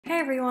Hey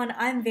everyone,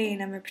 I'm V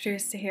and I'm a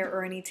producer here at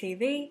Woroni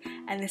TV,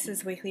 and this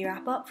is Weekly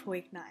Wrap Up for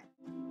Week 9.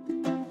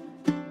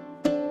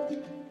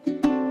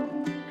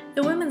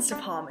 The Women's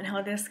Department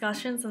held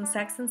discussions on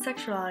sex and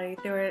sexuality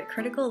through a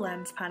critical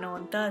lens panel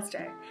on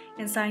Thursday,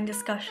 inciting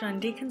discussion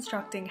on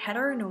deconstructing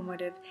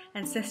heteronormative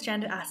and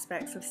cisgender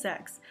aspects of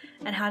sex,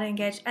 and how to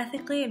engage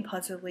ethically and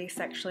positively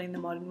sexually in the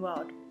modern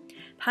world.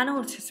 Panel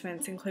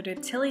participants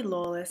included Tilly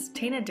Lawless,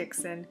 Tina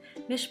Dixon,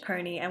 Mish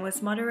Pony, and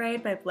was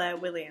moderated by Blair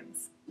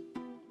Williams.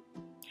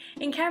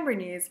 In Canberra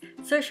news,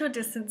 social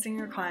distancing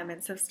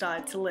requirements have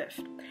started to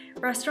lift.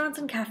 Restaurants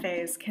and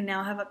cafes can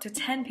now have up to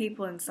 10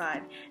 people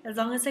inside, as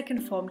long as they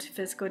conform to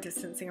physical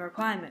distancing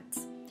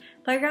requirements.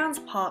 Playgrounds,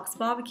 parks,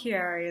 barbecue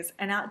areas,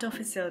 and outdoor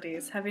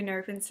facilities have been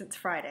open since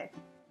Friday.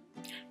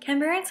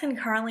 Canberrans can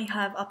currently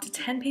have up to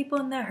 10 people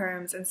in their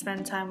homes and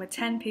spend time with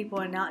 10 people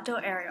in an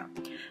outdoor area.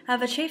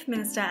 However, Chief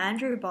Minister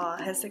Andrew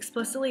Barr has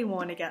explicitly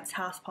warned against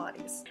house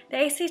parties.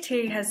 The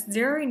ACT has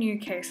 0 new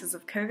cases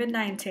of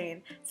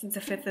COVID-19 since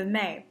the 5th of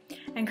May,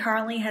 and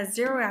currently has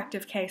 0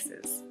 active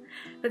cases.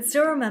 But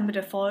still remember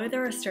to follow the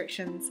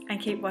restrictions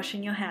and keep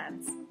washing your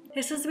hands.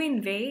 This has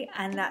been V,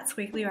 and that's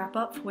Weekly Wrap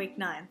Up for Week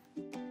 9.